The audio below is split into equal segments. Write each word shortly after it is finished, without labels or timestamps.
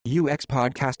UX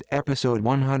Podcast Episode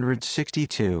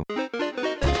 162.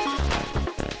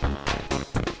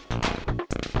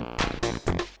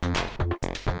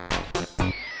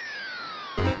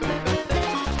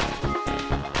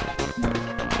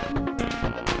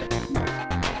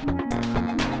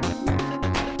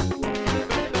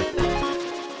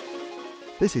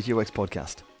 This is UX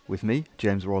Podcast, with me,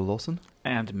 James Royal Lawson.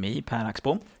 And me, Per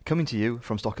Axbom. Coming to you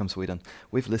from Stockholm, Sweden,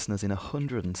 with listeners in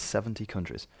 170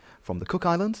 countries, from the Cook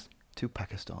Islands to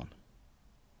Pakistan.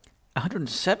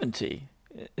 170?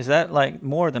 Is that like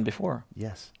more than before?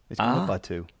 Yes, it's gone up by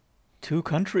 2. 2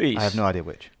 countries. I have no idea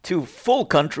which. 2 full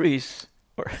countries.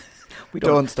 Or we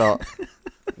don't start.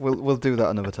 We'll do that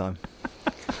another time.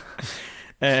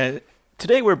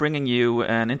 Today we're bringing you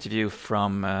an interview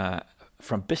from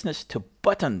Business to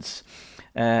Buttons,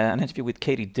 an interview with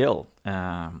Katie Dill,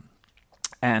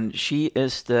 and she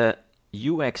is the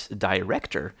UX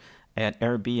director at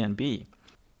Airbnb.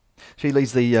 She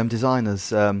leads the designers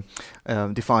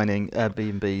defining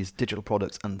Airbnb's digital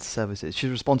products and services.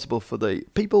 She's responsible for the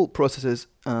people, processes,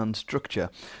 and structure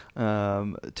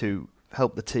to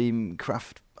help the team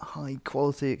craft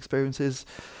high-quality experiences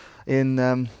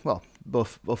in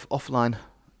both offline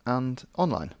and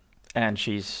online. And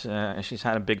she's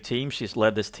had a big team. She's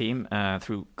led this team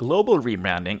through global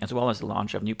rebranding as well as the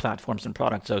launch of new platforms and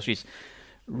products. So she's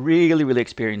really, really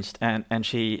experienced. And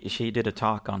she did a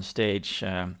talk on stage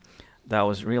that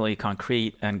was really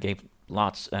concrete and gave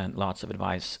lots and lots of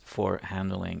advice for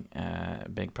handling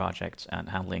big projects and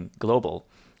handling global.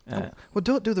 Well,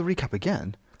 don't do the recap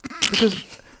again, because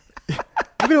we're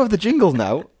going to have the jingle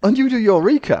now, and you do your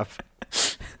recap.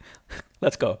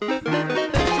 Let's go.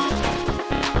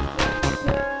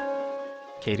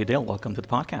 Katie Dill, welcome to the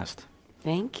podcast.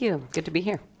 Thank you. Good to be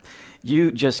here.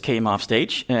 You just came off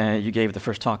stage. You gave the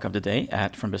first talk of the day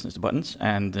From Business to Buttons,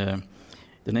 and the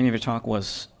name of your talk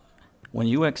was When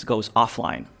UX Goes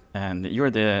Offline. And you're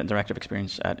the Director of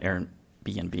Experience at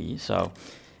Airbnb, so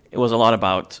it was a lot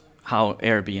about how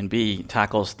Airbnb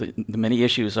tackles the many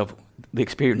issues of the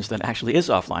experience that actually is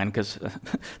offline, because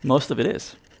most of it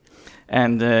is.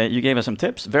 And you gave us some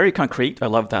tips, very concrete. I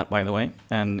love that, by the way,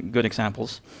 and good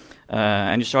examples.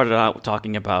 And you started out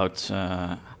talking about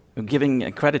giving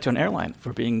credit to an airline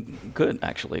for being good,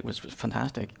 actually. It was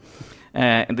fantastic.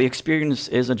 The experience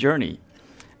is a journey.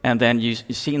 And then you've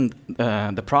seen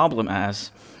the problem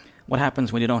as, what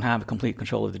happens when you don't have complete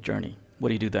control of the journey? What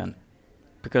do you do then?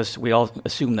 Because we all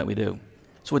assume that we do.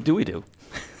 So what do we do?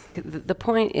 The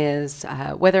point is,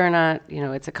 whether or not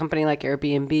it's a company like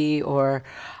Airbnb or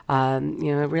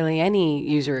really any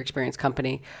user experience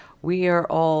company, we are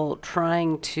all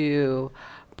trying to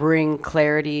bring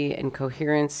clarity and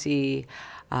coherency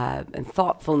and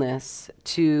thoughtfulness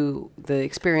to the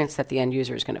experience that the end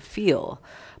user is going to feel.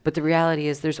 But the reality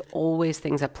is there's always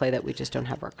things at play that we just don't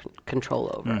have our control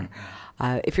over.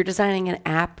 If you're designing an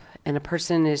app and a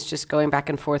person is just going back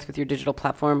and forth with your digital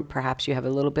platform, perhaps you have a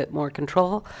little bit more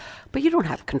control, but you don't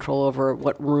have control over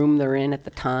what room they're in at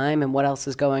the time and what else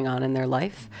is going on in their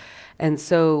life. And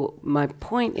so my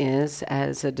point is,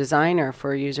 as a designer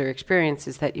for a user experience,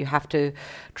 is that you have to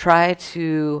try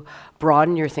to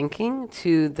broaden your thinking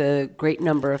to the great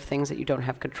number of things that you don't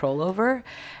have control over,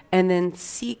 and then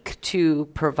seek to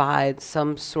provide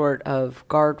some sort of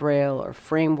guardrail or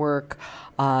framework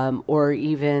or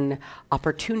even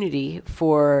opportunity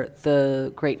for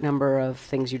the great number of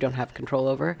things you don't have control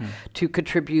over to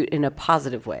contribute in a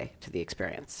positive way to the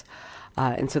experience.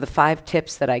 And so the 5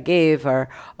 tips that I gave are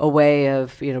a way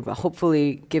of,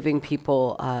 hopefully giving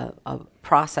people a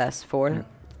process for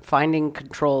finding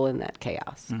control in that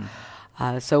chaos.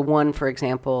 So one, for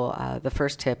example, the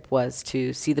first tip was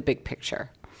to see the big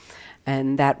picture.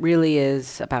 And that really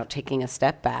is about taking a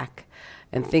step back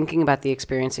and thinking about the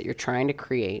experience that you're trying to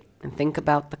create, and think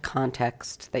about the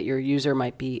context that your user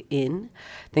might be in.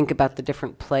 Think about the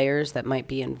different players that might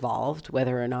be involved,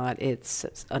 whether or not it's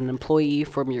an employee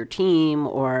from your team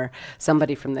or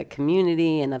somebody from the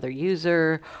community, another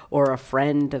user, or a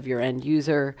friend of your end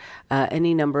user.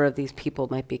 Any number of these people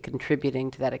might be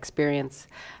contributing to that experience.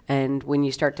 And when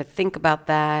you start to think about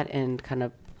that and kind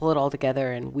of pull it all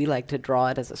together, and we like to draw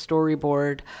it as a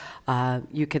storyboard,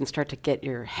 you can start to get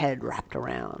your head wrapped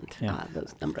around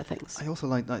those number of things. I also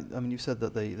like that. I mean, you said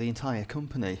that the entire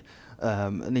company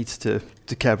needs to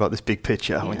care about this big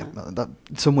picture. Yeah. I mean, that,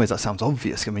 in some ways that sounds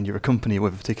obvious. I mean, you're a company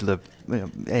with a particular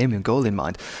aim and goal in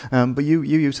mind, but you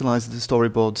utilise the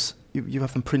storyboards. You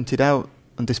have them printed out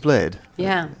and displayed.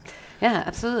 Yeah. Yeah,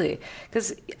 absolutely.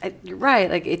 Because you're right.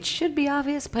 Like, it should be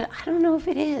obvious, but I don't know if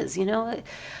it is.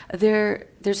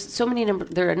 There's so many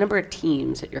there are a number of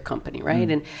teams at your company, right?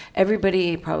 And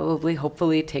everybody probably,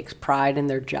 hopefully, takes pride in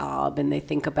their job, and they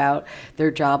think about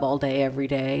their job all day, every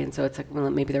day. And so it's like,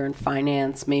 well, maybe they're in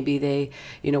finance, maybe they,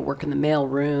 work in the mail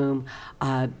room,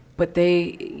 but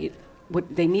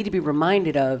what they need to be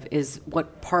reminded of is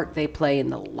what part they play in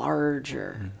the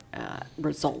larger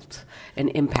result and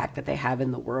impact that they have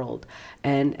in the world.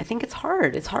 And I think it's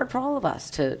hard. It's hard for all of us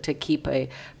to keep a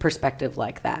perspective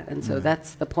like that. And so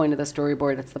that's the point of the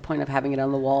storyboard. That's the point of having it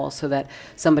on the wall, so that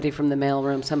somebody from the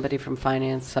mailroom, somebody from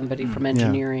finance, somebody from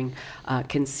engineering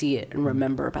can see it and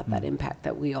remember about that impact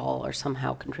that we all are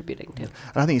somehow contributing to. And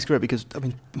I think it's great because,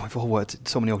 we've all worked at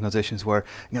so many organizations where,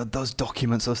 those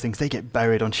documents, those things, they get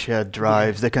buried on shared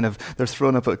drives. They're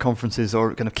thrown up at conferences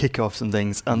or kind of kickoffs and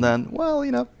things. And then,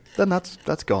 then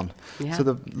that's gone. Yeah. So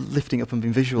the lifting up and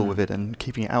being visual with it and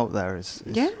keeping it out there is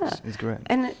great.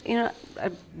 And I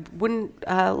wouldn't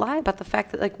lie about the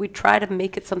fact that we try to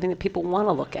make it something that people want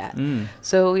to look at.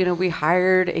 So we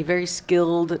hired a very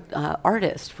skilled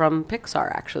artist from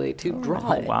Pixar actually to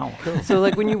draw it. Wow! Cool.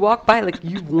 So when you walk by,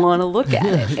 you want to look at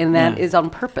it, and that is on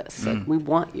purpose. We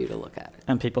want you to look at it.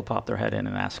 And people pop their head in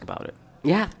and ask about it.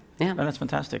 Yeah. Yeah. Oh, that's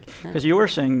fantastic. Because you were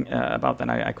saying about that,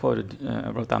 I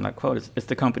wrote down that quote, it's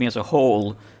the company as a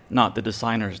whole, not the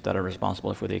designers that are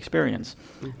responsible for the experience.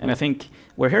 And I think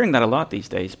we're hearing that a lot these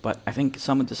days, but I think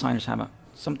some designers have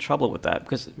some trouble with that,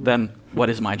 because then what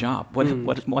is my job?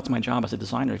 What's my job as a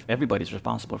designer if everybody's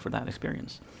responsible for that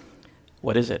experience?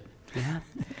 What is it?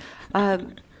 Yeah.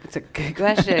 It's a good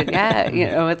question. Yeah,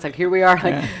 it's like, here we are,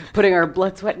 putting our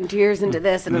blood, sweat, and tears into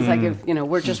this, and it's like, if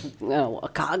we're just a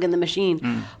cog in the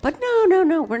machine. But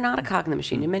no, we're not a cog in the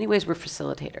machine. In many ways, we're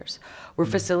facilitators. We're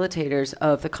facilitators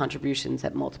of the contributions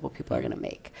that multiple people are going to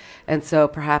make. And so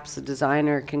perhaps the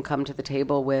designer can come to the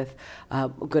table with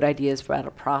good ideas for a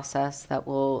process that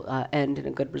will end in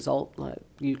a good result,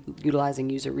 utilizing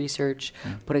user research,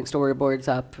 putting storyboards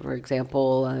up, for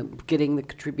example, getting the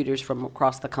contributors from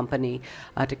across the company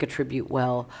to contribute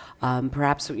well.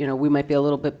 Perhaps we might be a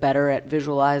little bit better at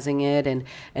visualizing it and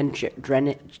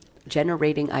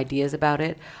generating ideas about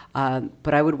it.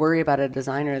 But I would worry about a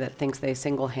designer that thinks they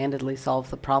single-handedly solve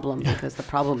the problem, because the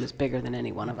problem is bigger than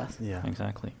any one of us. Yeah,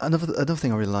 exactly. Another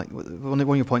thing I really like, one of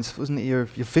your points, wasn't it your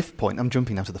fifth point? I'm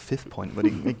jumping now to the fifth point, but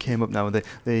it came up now with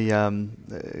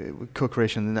the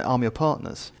co-creation and the army of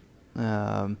partners.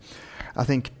 I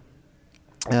think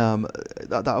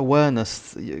that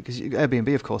awareness, because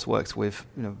Airbnb, of course, works with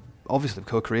obviously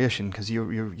co-creation, because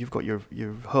you've got your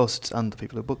hosts and the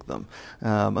people who book them,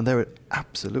 and they're an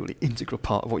absolutely integral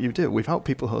part of what you do. Without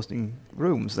people hosting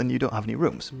rooms, then you don't have any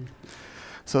rooms.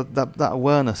 So that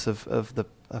awareness of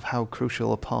how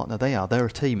crucial a partner they are. They're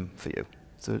a team for you.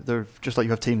 So they're just like you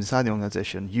have teams inside the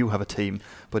organisation. You have a team,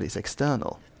 but it's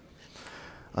external,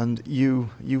 and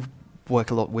you work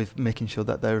a lot with making sure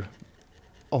that they're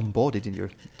onboarded in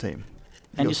your team.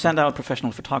 And you send out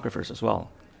professional photographers as well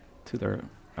to their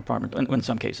apartment in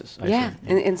some cases.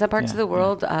 In some parts of the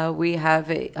world, we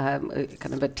have a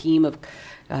kind of a team of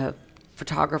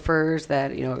photographers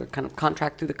that kind of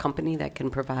contract through the company that can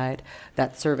provide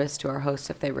that service to our hosts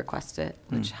if they request it,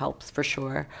 which helps for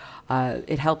sure.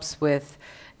 It helps with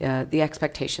the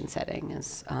expectation setting.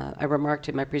 As I remarked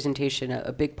in my presentation,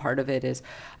 a big part of it is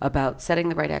about setting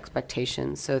the right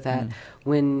expectations, so that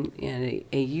when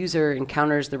a user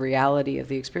encounters the reality of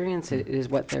the experience, it is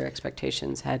what their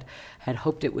expectations had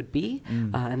hoped it would be,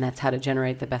 and that's how to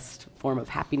generate the best form of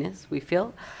happiness, we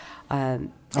feel.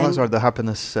 Sorry, the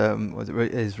happiness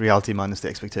is reality minus the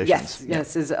expectations.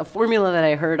 Yes, is a formula that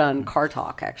I heard on Car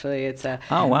Talk, actually. It's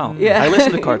oh, wow. Yeah. I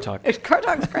listen to Car Talk. Car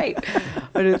Talk's great.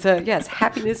 But it's,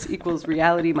 happiness equals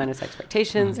reality minus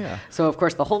expectations. So, of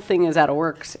course, the whole thing is out of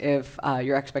works if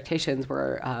your expectations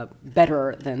were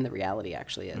better than the reality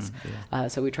actually is.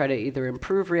 So we try to either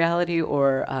improve reality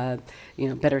or,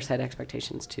 better set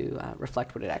expectations to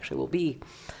reflect what it actually will be.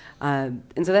 And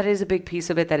so that is a big piece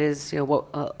of it. That is, what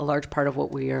a large part of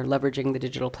what we are leveraging the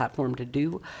digital platform to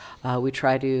do. We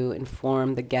try to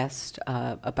inform the guest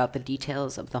about the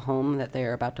details of the home that they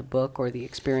are about to book or the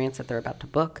experience that they're about to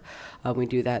book. We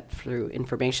do that through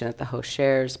information that the host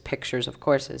shares, pictures, of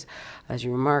course, as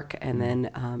you remark, and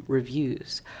then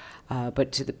reviews.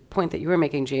 But to the point that you were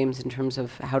making, James, in terms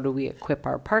of how do we equip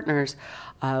our partners,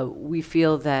 we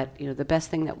feel that the best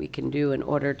thing that we can do in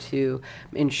order to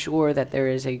ensure that there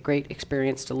is a great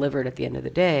experience delivered at the end of the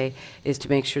day is to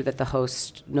make sure that the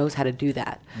host knows how to do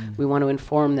that. We want to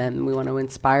inform them, we want to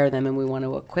inspire them, and we want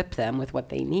to equip them with what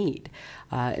they need.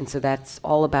 And so that's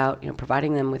all about,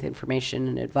 providing them with information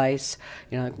and advice.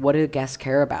 Like what do guests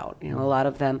care about? A lot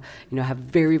of them, have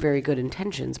very, very good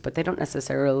intentions, but they don't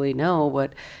necessarily know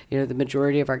what, the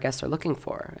majority of our guests are looking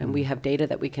for. And we have data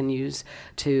that we can use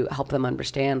to help them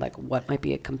understand, like, what might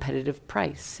be a competitive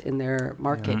price in their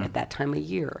market at that time of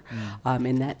year,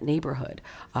 in that neighborhood.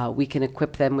 We can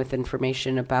equip them with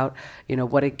information about,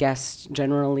 what a guest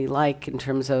generally like in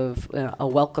terms of a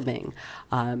welcoming,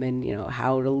 and,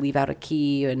 how to leave out a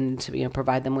key and to,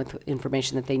 provide them with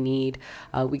information that they need.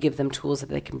 We give them tools that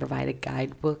they can provide a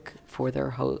guidebook for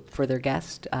their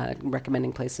guest,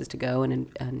 recommending places to go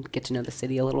and get to know the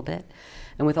city a little bit.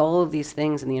 And with all of these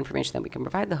things and the information that we can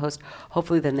provide the host,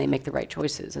 hopefully then they make the right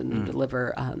choices and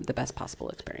deliver the best possible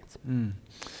experience.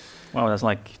 Well, that's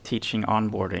like teaching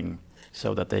onboarding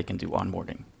so that they can do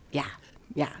onboarding.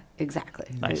 Yeah, exactly.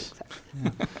 Nice.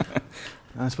 Exactly.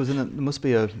 I suppose there must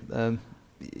be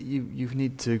you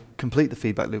need to complete the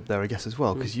feedback loop there, I guess, as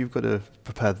well, because you've got to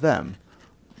prepare them,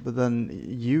 but then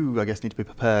you, I guess, need to be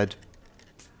prepared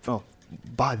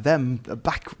by them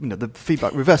back,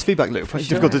 the reverse feedback loop. It's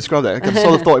difficult to describe that. I kind of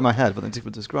sort of thought in my head, but it's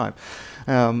difficult to describe.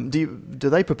 Do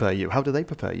they prepare you? How do they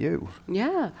prepare you?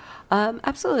 Yeah,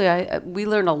 absolutely. We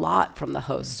learn a lot from the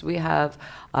hosts. We have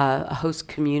a host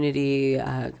community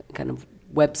kind of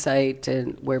website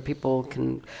and where people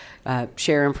can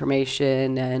share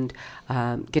information and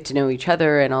get to know each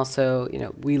other, and also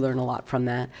we learn a lot from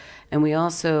that. And we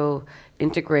also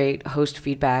integrate host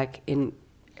feedback in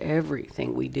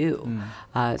everything we do.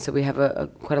 So we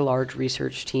have quite a large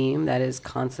research team that is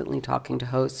constantly talking to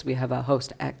hosts. We have a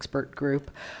host expert group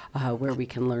where we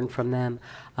can learn from them.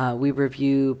 We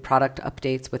review product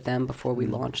updates with them before we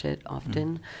launch it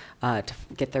often to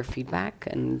get their feedback,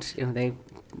 and they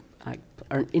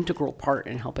are an integral part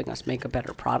in helping us make a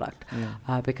better product.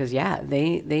 Because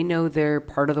they know their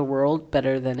part of the world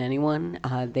better than anyone.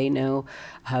 They know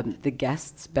the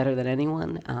guests better than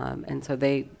anyone, and so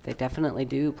they definitely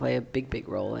do play a big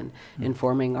role in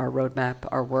informing our roadmap,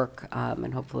 our work,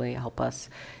 and hopefully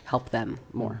help them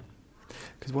more.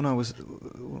 Because when I was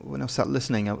sat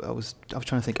listening, I was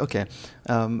trying to think. Okay,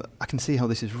 I can see how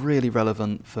this is really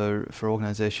relevant for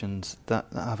organisations that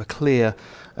have a clear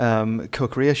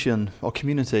co-creation or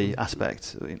community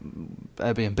aspect.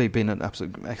 Airbnb being an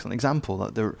absolute excellent example,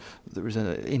 that they're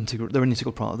an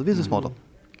integral part of the business model.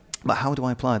 But how do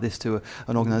I apply this to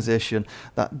an organisation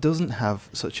that doesn't have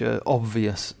such an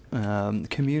obvious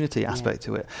community aspect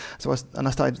to it? So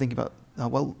I started thinking about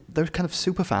they're kind of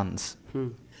super fans.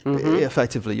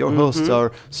 Effectively, your hosts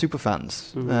are super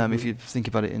fans. If you think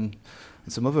about it in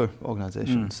some other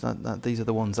organisations, that these are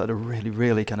the ones that are really,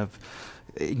 really kind of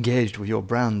engaged with your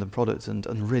brand and product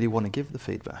and really want to give the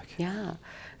feedback. Yeah,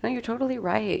 no, you're totally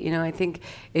right. I think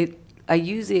I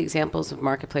use the examples of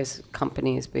marketplace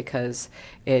companies because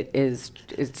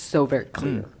it's so very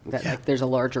clear that there's a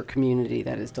larger community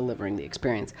that is delivering the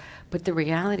experience. But the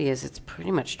reality is it's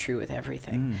pretty much true with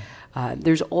everything.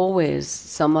 There's always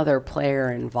some other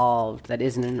player involved that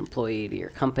isn't an employee to your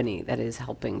company that is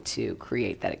helping to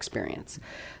create that experience.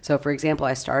 So, for example,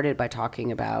 I started by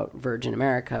talking about Virgin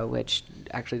America, which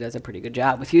actually does a pretty good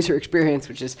job with user experience,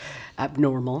 which is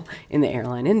abnormal in the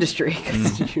airline industry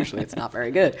because usually it's not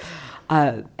very good.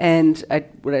 And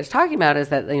what I was talking about is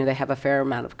that they have a fair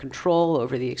amount of control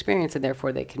over the experience, and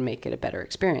therefore they can make it a better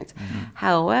experience.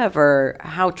 However,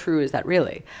 how true is that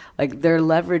really? Like, they're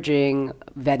leveraging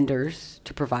vendors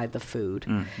to provide the food.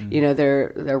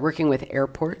 They're working with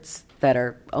airports that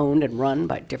are owned and run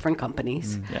by different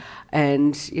companies,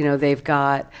 and they've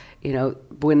got.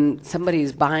 When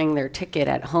somebody's buying their ticket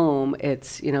at home,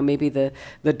 it's, maybe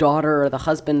the daughter or the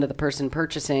husband of the person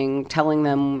purchasing telling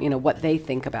them, what they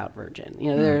think about Virgin.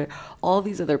 There are all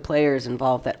these other players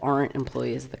involved that aren't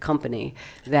employees of the company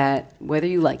that, whether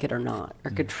you like it or not,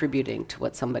 are contributing to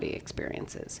what somebody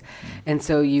experiences. And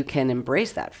so you can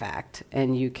embrace that fact,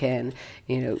 and you can,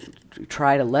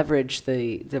 try to leverage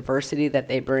the diversity that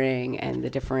they bring and the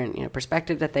different,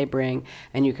 perspective that they bring,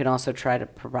 and you can also try to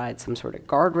provide some sort of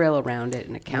guardrail around it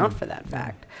and account for that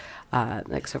fact.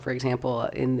 So for example,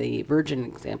 in the Virgin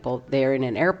example, they're in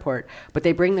an airport, but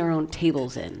they bring their own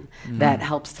tables in that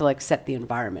helps to set the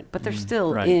environment, but they're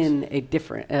still in a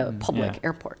different public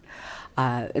airport.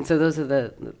 And so those are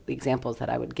the examples that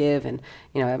I would give. And,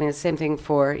 it's the same thing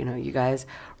for, you guys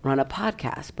run a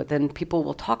podcast, but then people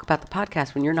will talk about the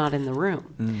podcast when you're not in the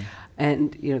room.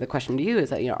 And, the question to you is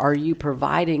that, are you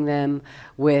providing them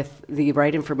with the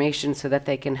right information so that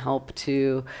they can help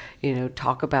to,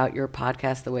 talk about your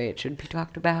podcast the way it should be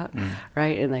talked about,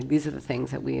 right? And these are the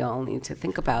things that we all need to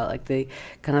think about, the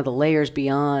kind of the layers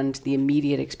beyond the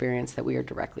immediate experience that we are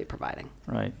directly providing.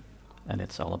 Right. and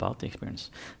it's all about the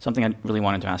experience. Something I really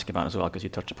wanted to ask about as well, because you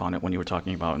touched upon it when you were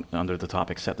talking about under the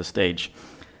topic set the stage.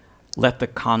 Let the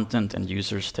content and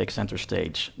users take center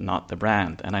stage, not the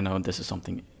brand. And I know this is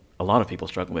something a lot of people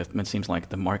struggle with. It seems like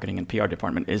the marketing and PR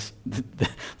department is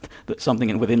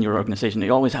something within your organization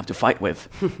you always have to fight with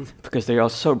because they are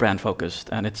so brand focused,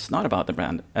 and it's not about the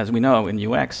brand. As we know in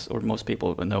UX, or most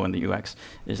people know in the UX,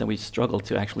 is that we struggle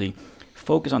to actually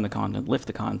focus on the content, lift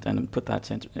the content, and put that,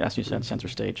 as you said, center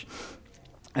stage.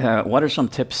 What are some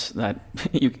tips that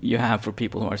you have for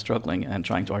people who are struggling and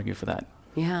trying to argue for that?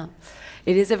 Yeah,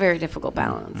 it is a very difficult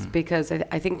balance because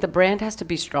I think the brand has to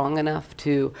be strong enough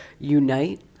to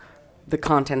unite the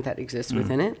content that exists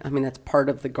within it. I mean, that's part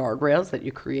of the guardrails that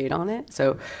you create on it.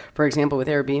 So, for example, with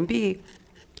Airbnb,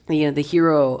 the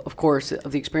hero, of course,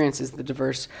 of the experience is the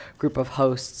diverse group of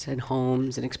hosts and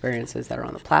homes and experiences that are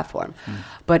on the platform.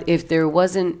 But if there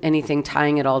wasn't anything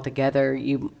tying it all together,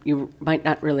 you might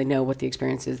not really know what the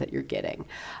experience is that you're getting.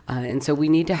 And so we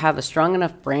need to have a strong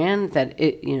enough brand that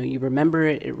you remember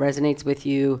it, it resonates with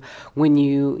you when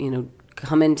you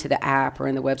come into the app or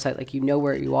in the website, like you know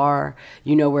where you are,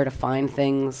 you know where to find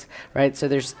things, right? So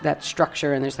there's that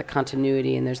structure and there's the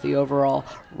continuity and there's the overall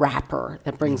wrapper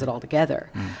that brings it all together.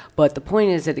 But the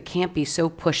point is that it can't be so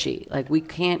pushy. Like we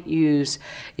can't use,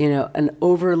 an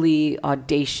overly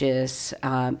audacious,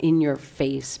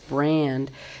 in-your-face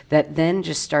brand that then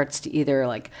just starts to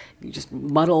either just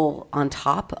muddle on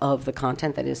top of the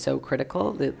content that is so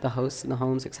critical, the hosts and the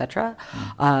homes, etc.,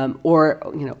 or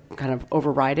kind of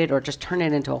override it or just turn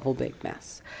it into a whole big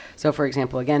mess. So, for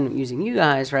example, again, using you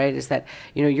guys, right, is that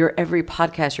your every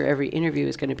podcast, your every interview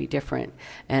is going to be different,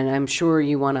 and I'm sure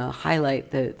you want to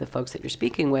highlight the folks that you're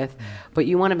speaking with, but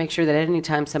you want to make sure that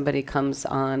anytime somebody comes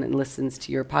on and listens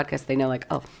to your podcast, they know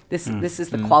this is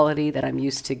the quality that I'm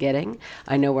used to getting.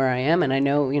 I know where I am, and I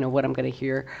know what I'm going to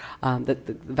hear, the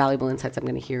valuable insights I'm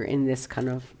going to hear in this kind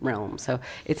of realm. So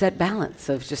it's that balance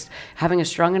of just having a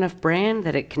strong enough brand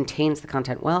that it contains the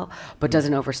content well, but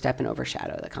doesn't overstep and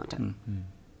overshadow the content.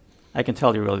 I can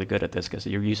tell you're really good at this because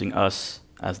you're using us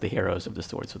as the heroes of the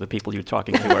story. So the people you're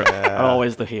talking to are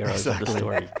always the heroes of the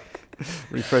story.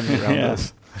 Reframing around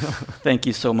this. Thank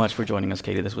you so much for joining us,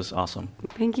 Katie. This was awesome.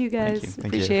 Thank you, guys.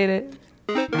 Thank you. Appreciate it.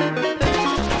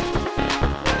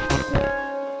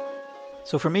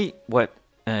 So for me, what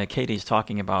Katie's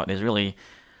talking about is really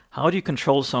how do you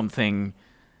control something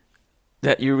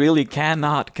that you really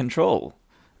cannot control?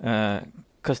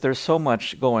 Because there's so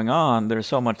much going on, there's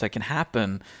so much that can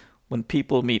happen when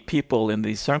people meet people in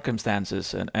these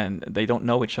circumstances and they don't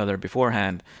know each other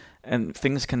beforehand, and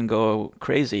things can go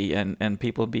crazy and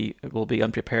people will be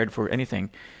unprepared for anything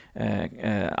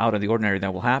out of the ordinary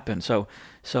that will happen. So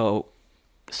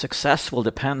success will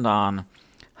depend on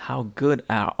how good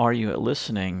are you at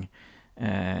listening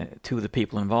to the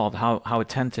people involved, how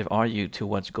attentive are you to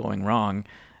what's going wrong,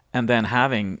 and then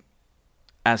having,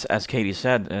 as Katie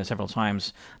said several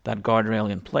times, that guardrail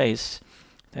in place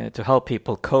to help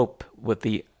people cope with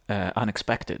the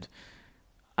unexpected.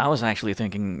 I was actually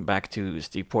thinking back to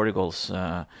Steve Portigal's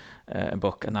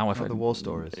book, and now the war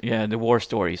stories. Yeah, the war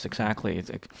stories, exactly. It's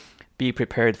like, be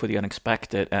prepared for the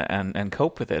unexpected and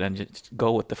cope with it, and just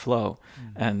go with the flow,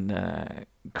 and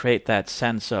create that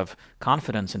sense of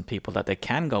confidence in people that they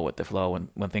can go with the flow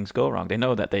when things go wrong. They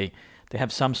know that they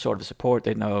have some sort of support.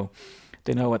 They know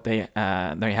what they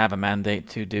have a mandate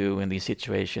to do in these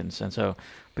situations, and so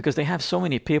because they have so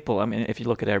many people. I mean, if you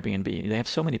look at Airbnb, they have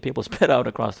so many people spread out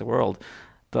across the world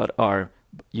that are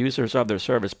users of their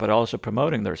service, but also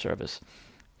promoting their service,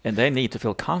 and they need to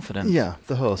feel confident. Yeah,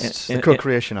 the hosts, the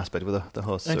co-creation aspect with the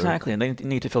hosts. Exactly, and they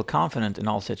need to feel confident in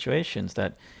all situations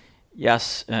that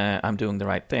yes, I'm doing the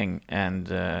right thing, and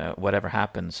whatever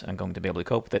happens, I'm going to be able to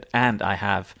cope with it, and I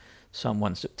have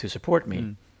someone to support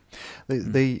me.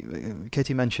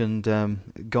 Katie mentioned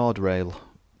guardrail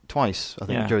twice, I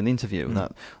think, during the interview.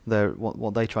 That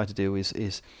what they try to do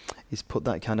is put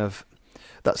that kind of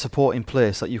that support in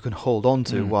place that you can hold on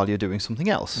to while you're doing something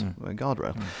else, a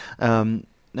guardrail.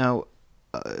 Now,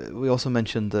 we also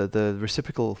mentioned the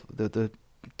reciprocal, the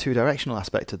two-directional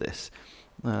aspect to this,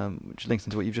 which links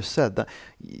into what you've just said. That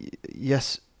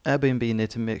yes, Airbnb need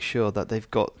to make sure that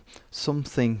they've got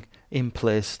something in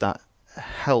place that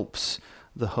helps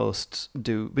the hosts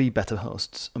be better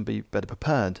hosts and be better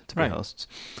prepared to be hosts,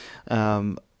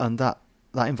 and that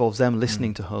involves them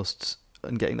listening to hosts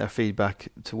and getting their feedback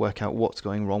to work out what's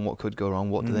going wrong, what could go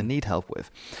wrong, what do they need help with.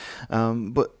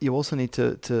 But you also need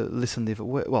to listen the other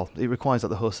way. Well, it requires that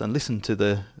the hosts then listen to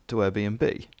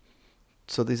Airbnb.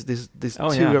 So there's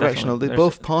two directional.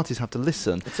 Both parties have to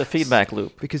listen. It's a feedback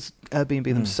loop because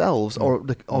Airbnb themselves or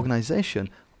the organization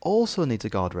also needs a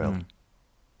guardrail.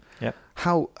 Yep.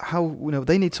 How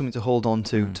they need something to hold on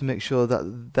to make sure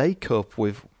that they cope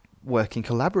with working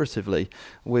collaboratively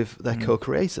with their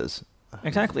co-creators.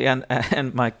 Exactly, and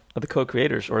the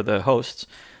co-creators or the hosts,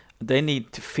 they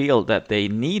need to feel that they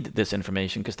need this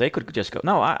information, because they could just go,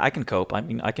 no, I can cope. I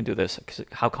mean, I can do this. 'Cause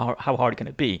how hard can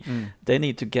it be? They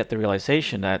need to get the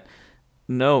realization that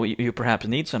no, you perhaps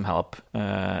need some help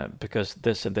because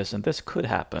this and this and this could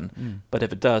happen. But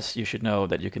if it does, you should know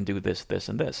that you can do this, this,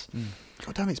 and this.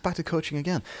 Oh, damn! It's back to coaching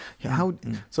again. Yeah,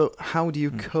 how do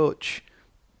you coach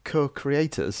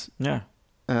co-creators? Yeah.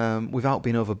 Without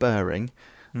being overbearing,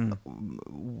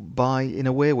 in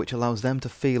a way which allows them to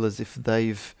feel as if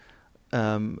they've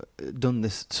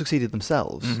succeeded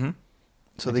themselves.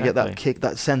 So they get that kick,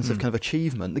 that sense of kind of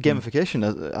achievement, the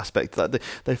gamification aspect, that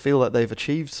they feel that they've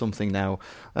achieved something now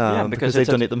because they've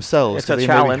done it themselves. It's a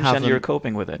challenge and you're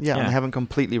coping with it. Yeah, and they haven't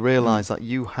completely realised that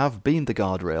you have been the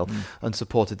guardrail and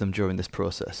supported them during this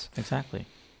process. Exactly.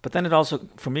 But then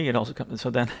for me, so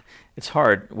then it's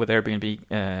hard with Airbnb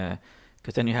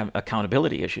because then you have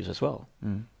accountability issues as well.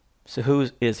 So who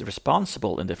is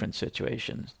responsible in different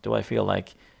situations? Do I feel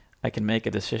like I can make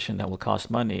a decision that will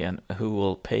cost money, and who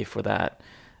will pay for that?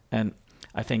 And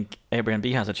I think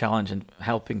Airbnb has a challenge in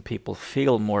helping people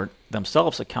feel more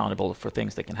themselves accountable for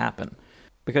things that can happen.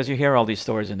 Because you hear all these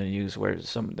stories in the news where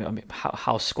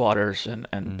house squatters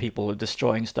and people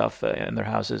destroying stuff in their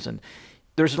houses, and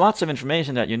there's lots of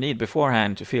information that you need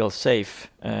beforehand to feel safe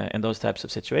in those types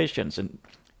of situations and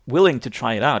willing to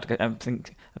try it out. I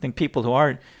think people who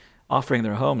are offering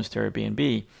their homes to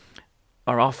Airbnb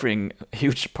are offering a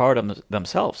huge part of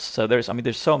themselves. So there's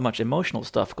so much emotional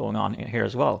stuff going on here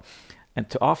as well. And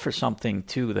to offer something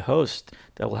to the host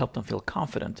that will help them feel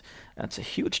confident, that's a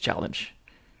huge challenge.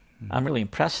 I'm really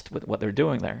impressed with what they're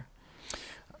doing there.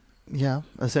 Yeah.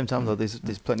 At the same time, though, there's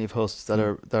plenty of hosts that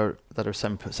are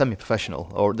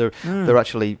semi-professional, or they're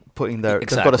actually putting they've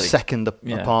got a second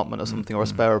apartment or something, or a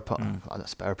spare apartment. A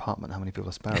spare apartment. How many people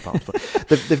have spare apartments?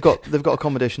 But they've got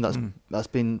accommodation that's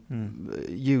been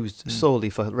used solely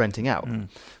for renting out,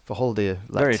 for holiday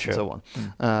lets and so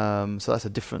on. So that's a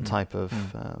different type of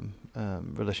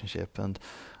relationship, and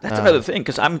that's another thing,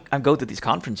 because I go to these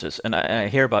conferences and I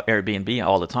hear about Airbnb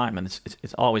all the time, and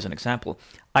it's always an example.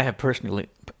 I have personally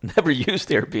never used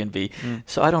Airbnb,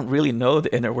 so I don't really know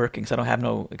the inner workings. I don't have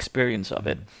no experience of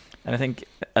it. And I think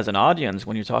as an audience,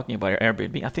 when you're talking about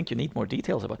Airbnb, I think you need more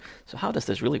details about, so how does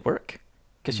this really work?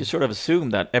 Because you sort of assume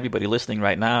that everybody listening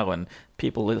right now and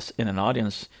people in an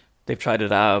audience, they've tried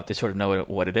it out, they sort of know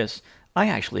what it is. I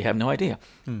actually have no idea.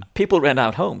 People rent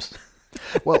out homes.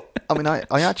 Well, I mean, I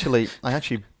actually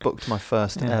booked my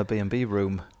first Airbnb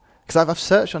room, because I've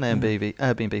searched on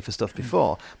Airbnb for stuff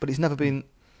before, but it's never been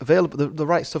available. The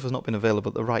right stuff has not been available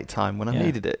at the right time when I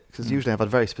needed it, because usually I've had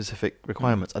very specific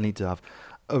requirements. I need to have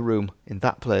a room in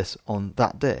that place on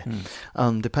that day,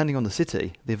 and depending on the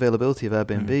city, the availability of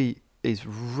Airbnb is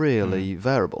really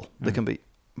variable. There can be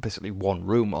basically one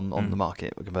room on the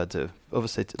market compared to other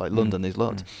cities like London. There's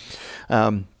loads,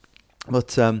 so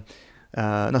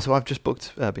I've just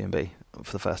booked Airbnb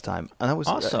for the first time, and that was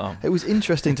awesome. It was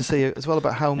interesting to see as well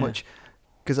about how much,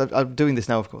 because I'm doing this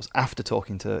now, of course, after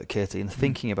talking to Katie and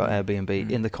thinking about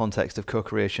Airbnb in the context of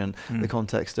co-creation, the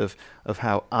context of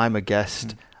how I'm a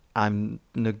guest, I'm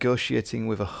negotiating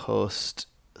with a host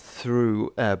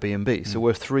through Airbnb. So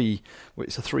it's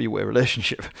a three-way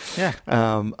relationship. Yeah.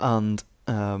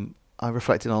 I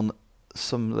reflected on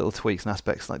some little tweaks and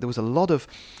aspects. Like there was a lot of,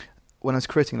 when I was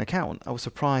creating an account, I was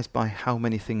surprised by how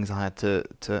many things I had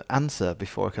to answer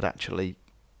before I could actually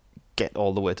get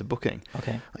all the way to booking.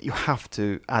 Okay. You have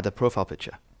to add a profile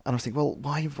picture. And I was thinking, well,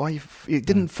 why? It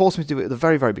didn't force me to do it at the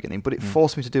very, very beginning, but it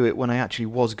forced me to do it when I actually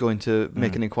was going to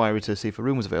make an inquiry to see if a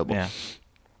room was available. Yeah.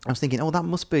 I was thinking, that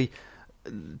must be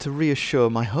to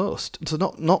reassure my host. So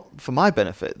not for my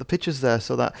benefit. The picture's there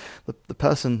so that the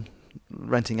person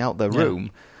renting out their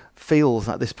room feels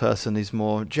that this person is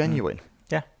more genuine.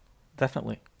 Yeah,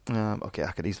 definitely. Okay,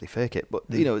 I could easily fake it, but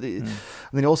and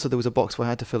then also there was a box where I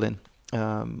had to fill in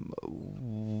why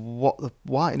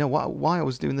I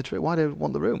was doing the trip, why do I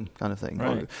want the room, kind of thing.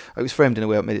 Right. It was framed in a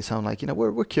way that made it sound like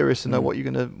we're curious to know what you're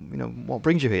gonna what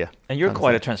brings you here. And you're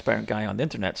quite a transparent guy on the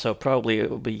internet, so probably it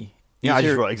will be. Yeah, I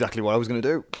just wrote exactly what I was going to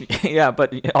do. Yeah,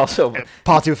 but also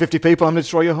party with 50 people, I'm going to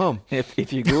destroy your home.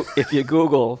 If you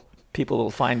Google, people will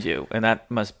find you, and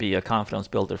that must be a confidence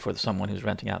builder for someone who's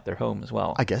renting out their home as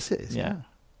well. I guess it is. Yeah.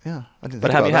 I didn't but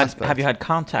have you had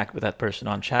contact with that person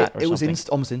on chat or something? It was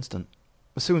almost instant.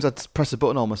 As soon as I pressed the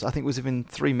button, I think it was within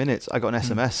 3 minutes, I got an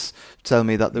SMS telling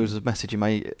me that there was a message in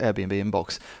my Airbnb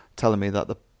inbox telling me that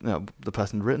the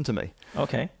person had written to me.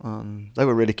 Okay. They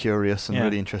were really curious and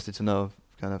really interested to know,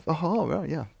 kind of, oh, right,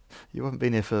 yeah. You haven't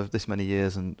been here for this many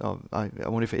years, and I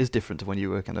wonder if it is different to when you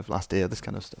were kind of last here, this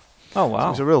kind of stuff. Oh, wow. So it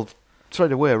was a real,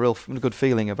 straight away, a real good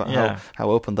feeling about Yeah.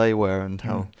 how open they were and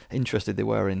how interested they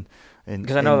were in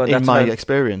 'Cause I know that in that's my another-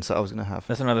 experience that I was going to have.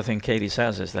 That's another thing Katie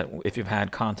says, is that if you've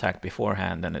had contact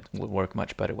beforehand, then it will work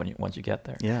much better once you get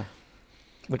there. Yeah.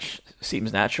 Which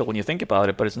seems natural when you think about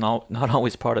it, but it's not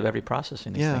always part of every process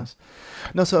in these things.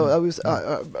 No, so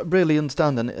I really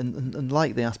understand and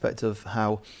like the aspect of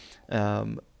how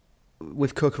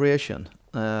with co-creation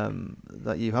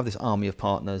that you have this army of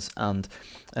partners and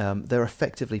they're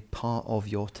effectively part of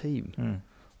your team.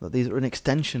 That these are an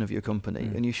extension of your company,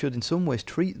 and you should in some ways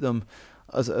treat them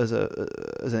as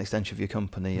an extension of your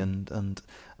company and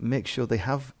make sure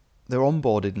they're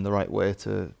onboarded in the right way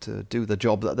to do the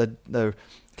job that they're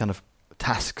kind of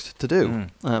tasked to do,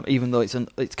 even though it's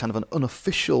kind of an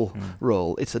unofficial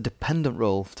role. It's a dependent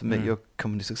role to make your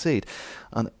company succeed.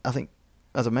 And I think,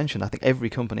 as I mentioned, I think every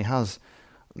company has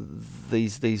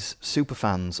these super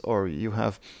fans, or you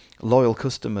have loyal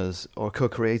customers or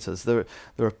co-creators. There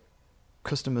are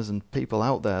customers and people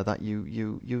out there that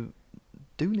you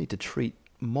do need to treat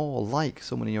more like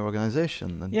someone in your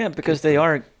organization. Yeah, because they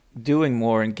are doing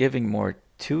more and giving more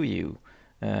to you,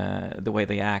 the way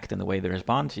they act and the way they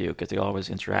respond to you, because they always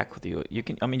interact with you. You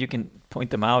can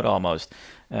point them out almost.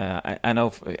 I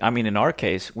know. In our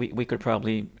case, we could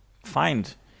probably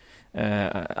find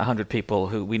 100 people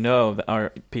who we know that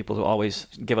are people who always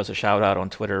give us a shout out on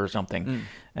Twitter or something,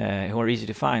 who are easy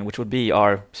to find, which would be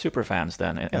our super fans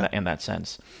then in that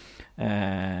sense.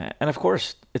 And of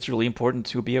course, it's really important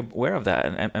to be aware of that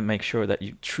and make sure that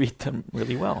you treat them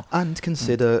really well. And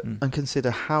consider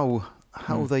how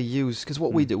they use, because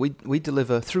what we do, we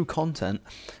deliver through content,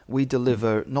 we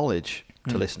deliver knowledge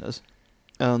to listeners,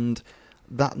 and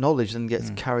that knowledge then gets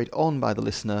carried on by the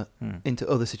listener into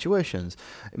other situations.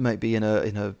 It might be in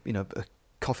a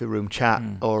coffee room chat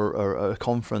or a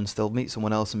conference. They'll meet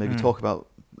someone else and maybe talk about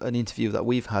an interview that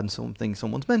we've had and something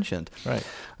someone's mentioned. Right.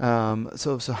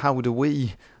 So how do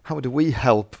we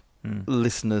help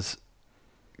listeners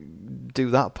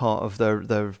do that part of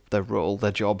their role,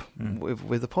 their job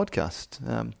with the podcast,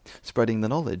 spreading the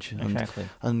knowledge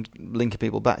and linking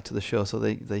people back to the show so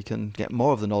they can get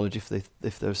more of the knowledge if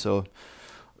they're so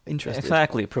interested.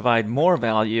 Exactly. Provide more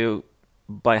value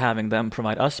by having them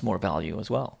provide us more value as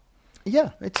well.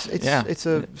 Yeah, it's a it has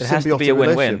to be a symbiotic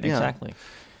win-win. relationship, yeah. Exactly.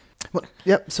 Well,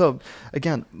 yeah. So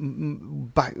again,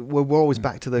 we're always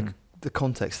back to the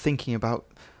context, thinking about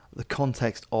the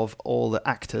context of all the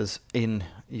actors in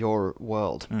your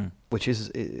world, which is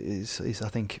I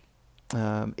think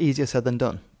easier said than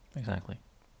done. Exactly.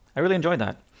 I really enjoyed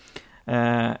that.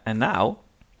 And now,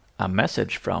 a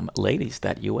message from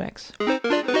Ladies.ux.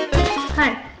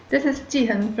 Hi, this is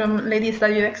Jihen from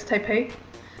Ladies.ux Taipei.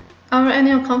 Our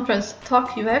annual conference,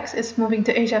 Talk UX, is moving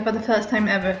to Asia for the first time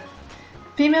ever.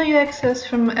 Female UXers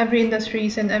from every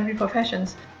industries and every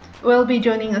professions will be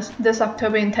joining us this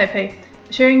October in Taipei,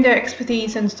 sharing their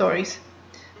expertise and stories.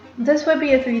 This will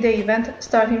be a 3-day event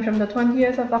starting from the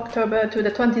 20th of October to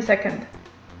the 22nd.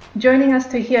 Joining us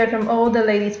to hear from all the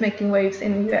ladies making waves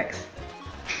in UX.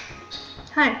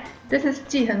 Hi, this is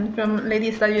Jihen from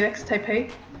Ladies.ux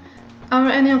Taipei. Our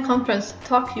annual conference,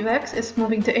 Talk UX, is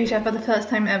moving to Asia for the first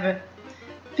time ever.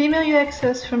 Female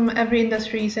UXers from every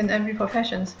industries and every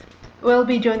professions will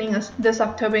be joining us this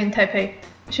October in Taipei,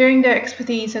 sharing their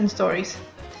expertise and stories.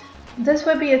 This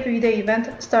will be a 3-day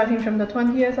event starting from the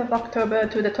 20th of October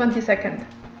to the 22nd.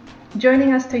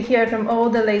 Joining us to hear from all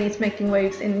the ladies making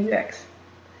waves in UX.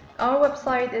 Our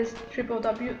website is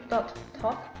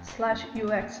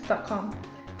www.talk/ux.com.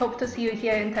 Hope to see you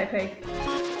here in Taipei.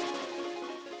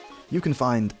 You can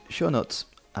find show notes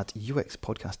at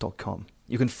uxpodcast.com.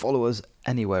 You can follow us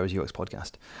anywhere as UX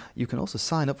Podcast. You can also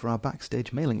sign up for our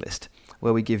backstage mailing list,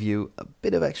 where we give you a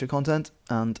bit of extra content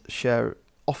and share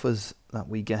offers that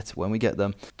we get when we get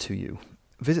them to you.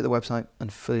 Visit the website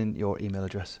and fill in your email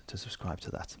address to subscribe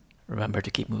to that. Remember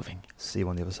to keep moving. See you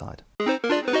on the other side.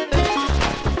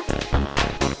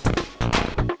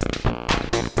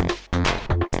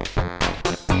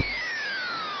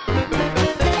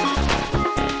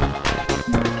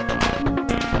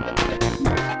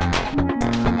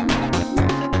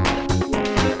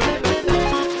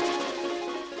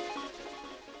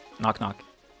 Knock, knock.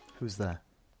 Who's there?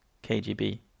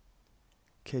 KGB.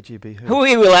 KGB who?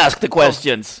 Who will ask the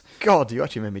questions? God, you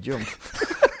actually made me jump.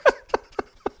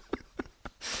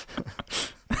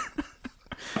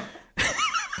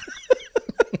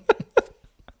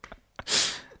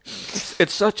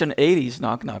 It's such an 80s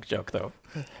knock-knock joke, though.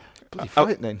 Bloody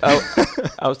frightening.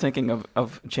 I was thinking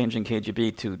of changing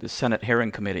KGB to the Senate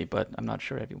Hearing Committee, but I'm not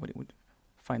sure everybody would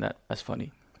find that as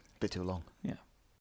funny. Bit too long. Yeah.